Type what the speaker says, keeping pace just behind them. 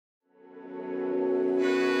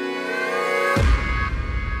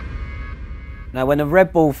Now, when a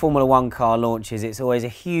Red Bull Formula One car launches, it's always a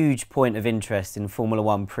huge point of interest in Formula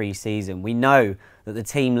One pre-season. We know that the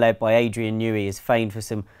team led by Adrian Newey is famed for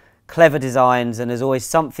some clever designs, and there's always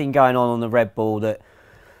something going on the Red Bull that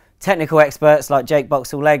technical experts like Jake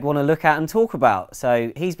Boxall-Legge want to look at and talk about.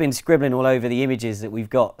 So he's been scribbling all over the images that we've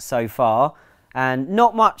got so far, and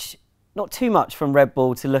not too much from Red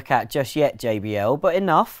Bull to look at just yet, JBL, but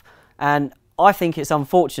enough. And I think it's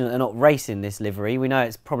unfortunate they're not racing this livery. We know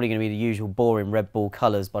it's probably going to be the usual boring Red Bull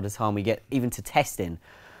colours by the time we get even to testing.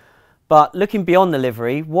 But looking beyond the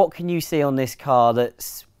livery, what can you see on this car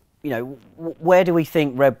that's, you know, where do we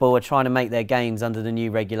think Red Bull are trying to make their gains under the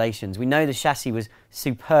new regulations? We know the chassis was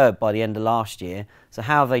superb by the end of last year, so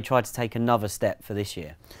how have they tried to take another step for this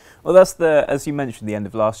year? Well, that's as you mentioned, the end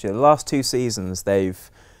of last year. The last 2 seasons,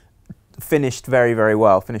 they've finished very, very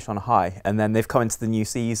well, finished on a high, and then they've come into the new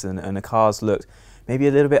season and the cars looked maybe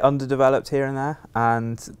a little bit underdeveloped here and there,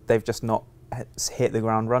 and they've just not hit the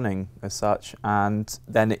ground running as such. And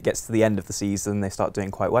then it gets to the end of the season, they start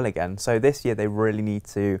doing quite well again. So this year they really need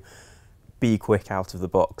to be quick out of the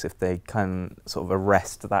box if they can sort of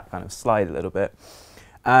arrest that kind of slide a little bit.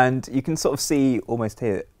 And you can sort of see almost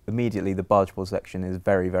here immediately the barge board section is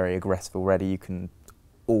very, very aggressive already. You can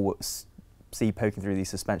always see poking through these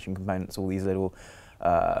suspension components, all these little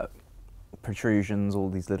protrusions, all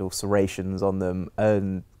these little serrations on them,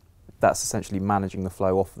 and that's essentially managing the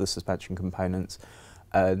flow off of the suspension components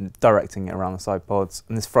and directing it around the side pods.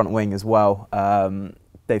 And this front wing as well,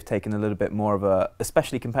 they've taken a little bit more of a,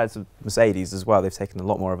 especially compared to Mercedes as well, they've taken a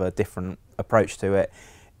lot more of a different approach to it.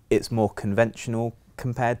 It's more conventional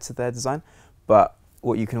compared to their design, but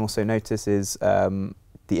what you can also notice is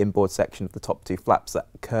the inboard section of the top 2 flaps that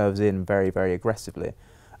curves in very, very aggressively.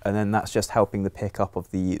 And then that's just helping the pickup of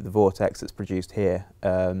the vortex that's produced here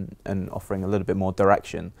and offering a little bit more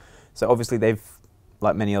direction. So obviously they've,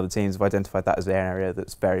 like many other teams, have identified that as an area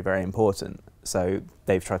that's very, very important. So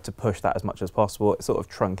they've tried to push that as much as possible. It sort of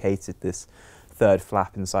truncated this 3rd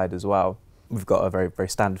flap inside as well. We've got a very, very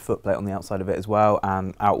standard footplate on the outside of it as well,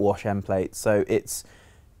 and outwash end plates. So it's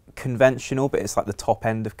conventional, but it's like the top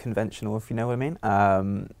end of conventional, if you know what I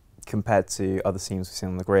mean, compared to other teams we've seen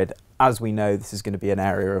on the grid. As we know, this is going to be an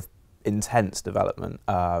area of intense development.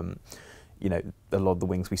 You know, a lot of the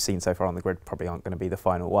wings we've seen so far on the grid probably aren't going to be the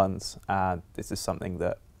final ones. This is something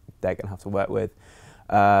that they're going to have to work with.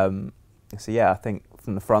 So yeah, I think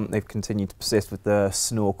from the front they've continued to persist with the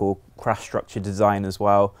snorkel crash structure design as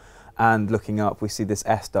well. And looking up, we see this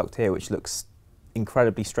S-duct here, which looks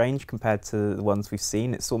incredibly strange compared to the ones we've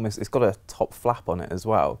seen. It's got a top flap on it as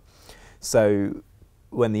well. So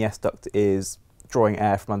when the S-duct is drawing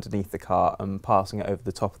air from underneath the car and passing it over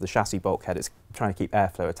the top of the chassis bulkhead, it's trying to keep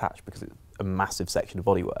airflow attached because it's a massive section of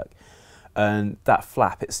bodywork. And that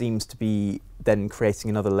flap, it seems to be then creating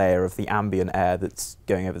another layer of the ambient air that's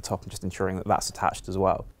going over the top and just ensuring that that's attached as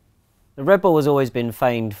well. The Red Bull has always been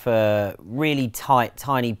famed for really tight,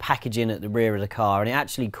 tiny packaging at the rear of the car, and it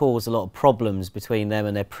actually caused a lot of problems between them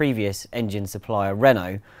and their previous engine supplier,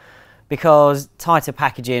 Renault, because tighter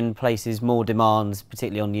packaging places more demands,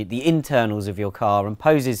 particularly on the internals of your car, and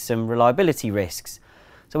poses some reliability risks.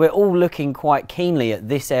 So we're all looking quite keenly at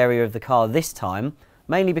this area of the car this time,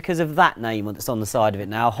 mainly because of that name that's on the side of it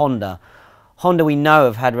now, Honda. Honda, we know,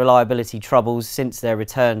 have had reliability troubles since their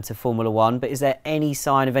return to Formula One, but is there any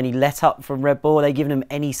sign of any let-up from Red Bull? Are they giving them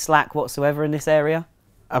any slack whatsoever in this area?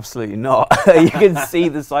 Absolutely not. You can see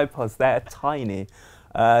the side pods, they're tiny.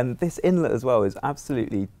 And this inlet as well is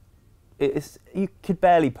absolutely, you could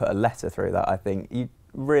barely put a letter through that, I think. You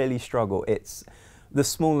really struggle. It's the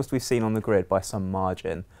smallest we've seen on the grid by some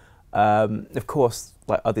margin. Of course,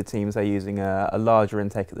 like other teams, they're using a larger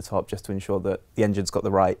intake at the top just to ensure that the engine's got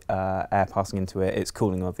the right air passing into it, it's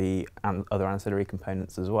cooling of the other ancillary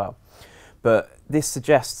components as well. But this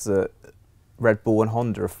suggests that Red Bull and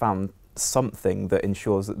Honda have found something that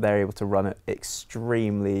ensures that they're able to run at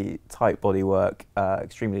extremely tight bodywork,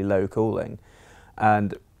 extremely low cooling.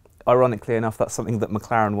 And ironically enough, that's something that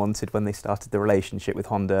McLaren wanted when they started the relationship with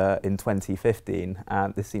Honda in 2015,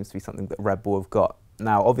 and this seems to be something that Red Bull have got.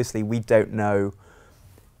 Now, obviously, we don't know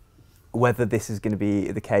whether this is going to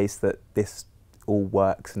be the case that this all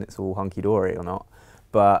works and it's all hunky-dory or not,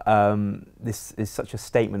 but this is such a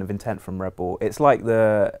statement of intent from Red Bull. It's like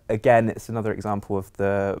again, it's another example of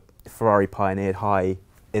the Ferrari pioneered high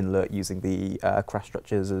inlet using the crash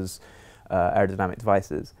structures as aerodynamic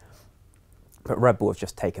devices. But Red Bull have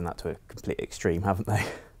just taken that to a complete extreme, haven't they?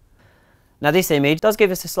 Now this image does give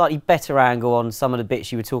us a slightly better angle on some of the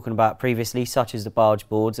bits you were talking about previously, such as the barge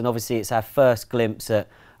boards, and obviously it's our first glimpse at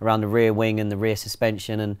around the rear wing and the rear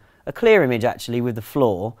suspension, and a clear image actually with the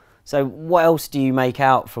floor. So what else do you make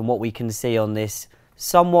out from what we can see on this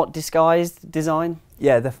somewhat disguised design?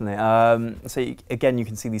 Yeah, definitely. Again, you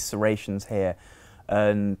can see these serrations here,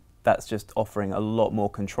 and that's just offering a lot more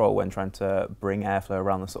control when trying to bring airflow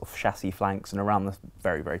around the sort of chassis flanks and around the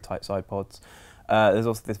very, very tight side pods. There's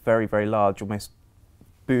also this very, very large, almost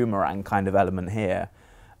boomerang kind of element here.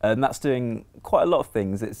 And that's doing quite a lot of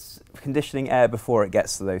things. It's conditioning air before it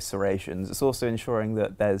gets to those serrations. It's also ensuring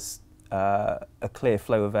that there's a clear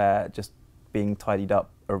flow of air just being tidied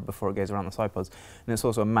up before it goes around the side pods. And it's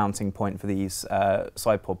also a mounting point for these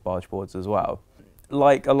side pod barge boards as well.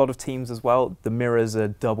 Like a lot of teams as well, the mirrors are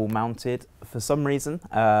double mounted for some reason.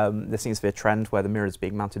 There seems to be a trend where the mirrors are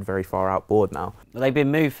being mounted very far outboard now. Well, they've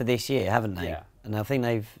been moved for this year, haven't they? Yeah. And I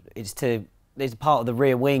think it's part of the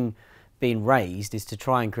rear wing being raised is to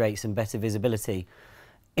try and create some better visibility.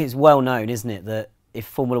 It's well known, isn't it, that if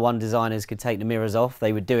Formula One designers could take the mirrors off,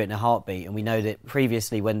 they would do it in a heartbeat. And we know that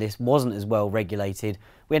previously, when this wasn't as well regulated,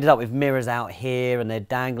 we ended up with mirrors out here and they're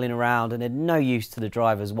dangling around and they're no use to the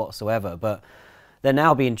drivers whatsoever. But they're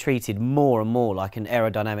now being treated more and more like an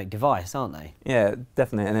aerodynamic device, aren't they? Yeah,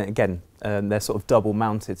 definitely. And again, they're sort of double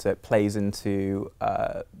mounted, so it plays into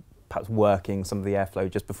perhaps working some of the airflow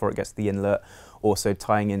just before it gets to the inlet, also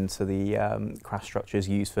tying into the crash structures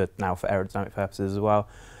used for aerodynamic purposes as well.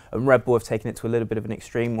 And Red Bull have taken it to a little bit of an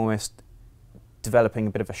extreme, almost developing a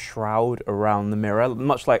bit of a shroud around the mirror,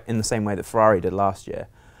 much like in the same way that Ferrari did last year.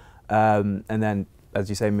 And then, as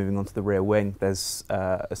you say, moving on to the rear wing, there's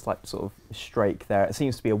a slight sort of strake there. It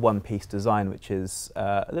seems to be a one-piece design, which is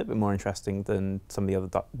a little bit more interesting than some of the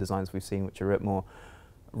other designs we've seen, which are a bit more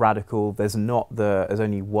radical. There's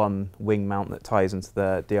only one wing mount that ties into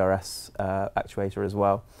the DRS actuator as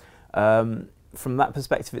well. From that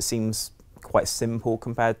perspective, it seems quite simple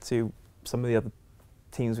compared to some of the other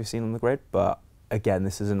teams we've seen on the grid, but again,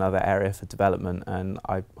 this is another area for development, and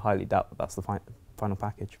I highly doubt that that's the final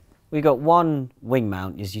package. We've got one wing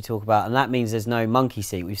mount, as you talk about, and that means there's no monkey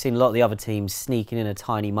seat. We've seen a lot of the other teams sneaking in a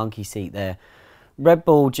tiny monkey seat there. Red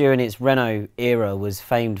Bull, during its Renault era, was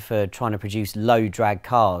famed for trying to produce low drag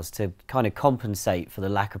cars to kind of compensate for the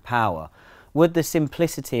lack of power. Would the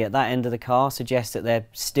simplicity at that end of the car suggest that they're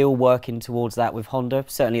still working towards that with Honda,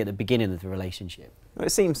 certainly at the beginning of the relationship? Well, it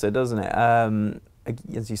seems so, doesn't it?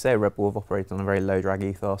 As you say, Red Bull have operated on a very low drag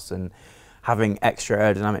ethos, and having extra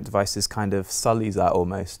aerodynamic devices kind of sullies that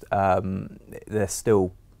almost. They're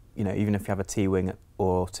still, even if you have a T-wing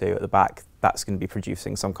or two at the back, that's going to be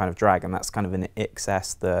producing some kind of drag, and that's kind of an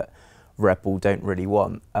excess that Red Bull don't really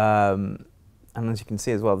want. And as you can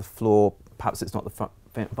see as well, the floor, perhaps it's not the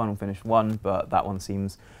final finished one, but that one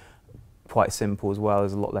seems quite simple as well.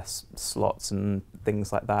 There's a lot less slots and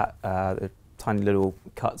things like that. Tiny little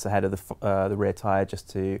cuts ahead of the rear tyre just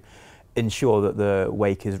to ensure that the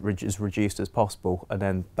wake is as reduced as possible, and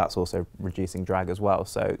then that's also reducing drag as well.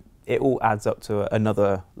 So it all adds up to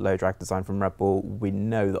another low drag design from Red Bull. We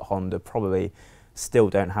know that Honda probably still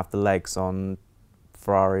don't have the legs on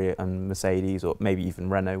Ferrari and Mercedes, or maybe even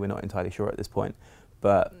Renault, we're not entirely sure at this point,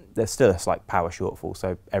 but there's still a slight power shortfall,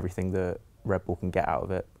 so everything that Red Bull can get out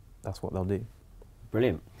of it, that's what they'll do.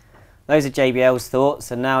 Brilliant. Those are JBL's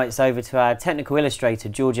thoughts, and now it's over to our technical illustrator,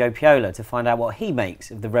 Giorgio Piola, to find out what he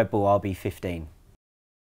makes of the Red Bull RB15.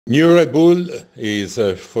 New Red Bull is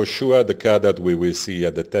for sure the car that we will see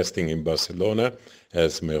at the testing in Barcelona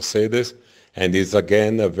as Mercedes, and it's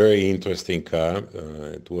again a very interesting car.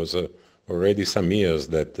 It was already some years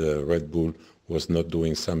that Red Bull was not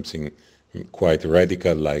doing something quite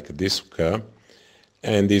radical like this car,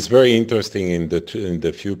 and it's very interesting in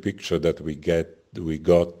the few pictures that we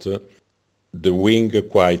got. The wing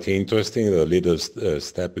quite interesting, a little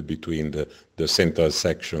step between the central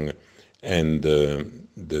section and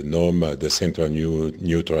the central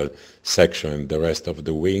neutral section and the rest of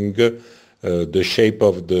the wing. The shape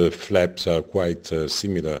of the flaps are quite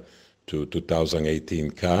similar to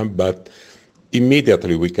 2018 car, but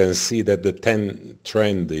immediately we can see that the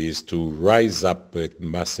trend is to rise up at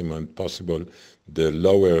maximum possible the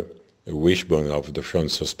lower wishbone of the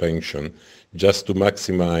front suspension, just to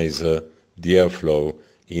maximize the airflow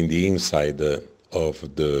in the inside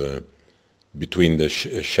between the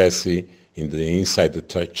chassis, in the inside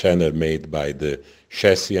the channel made by the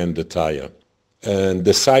chassis and the tire. And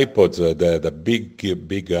the side pods, the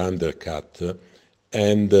big undercut,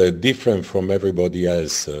 and different from everybody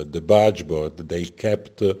else, the barge board, they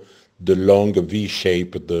kept the long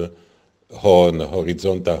V-shaped horn,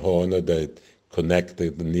 horizontal horn that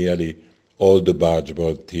connected nearly all the barge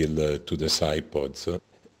board till to the side pods.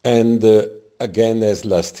 And again, as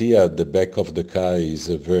last year, the back of the car is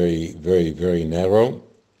very, very, very narrow,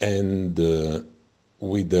 and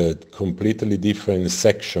with a completely different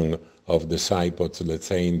section of the side pods, let's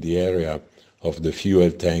say in the area of the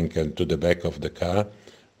fuel tank and to the back of the car,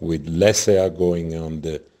 with less air going on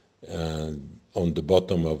the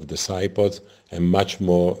bottom of the side pods and much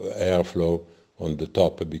more airflow on the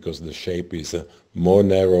top, because the shape is more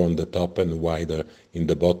narrow on the top and wider in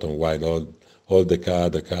the bottom, while all the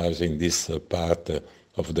cars in this part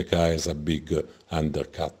of the car has a big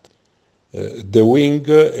undercut. The wing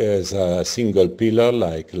is a single pillar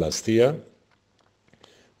like last year,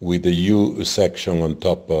 with the U section on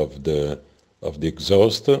top of the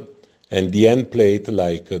exhaust, and the end plate,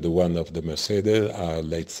 like the one of the Mercedes, are,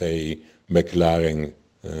 let's say, McLaren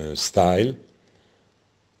style.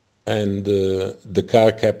 And the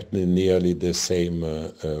car kept nearly the same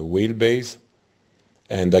wheelbase.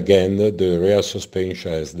 And again, the rear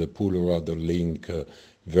suspension has the pull rod link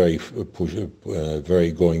very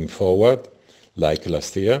going forward, like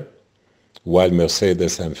last year, while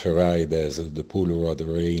Mercedes and Ferrari has the pull rod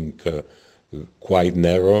link quite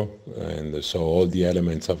narrow, and so all the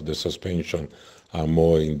elements of the suspension are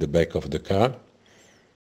more in the back of the car.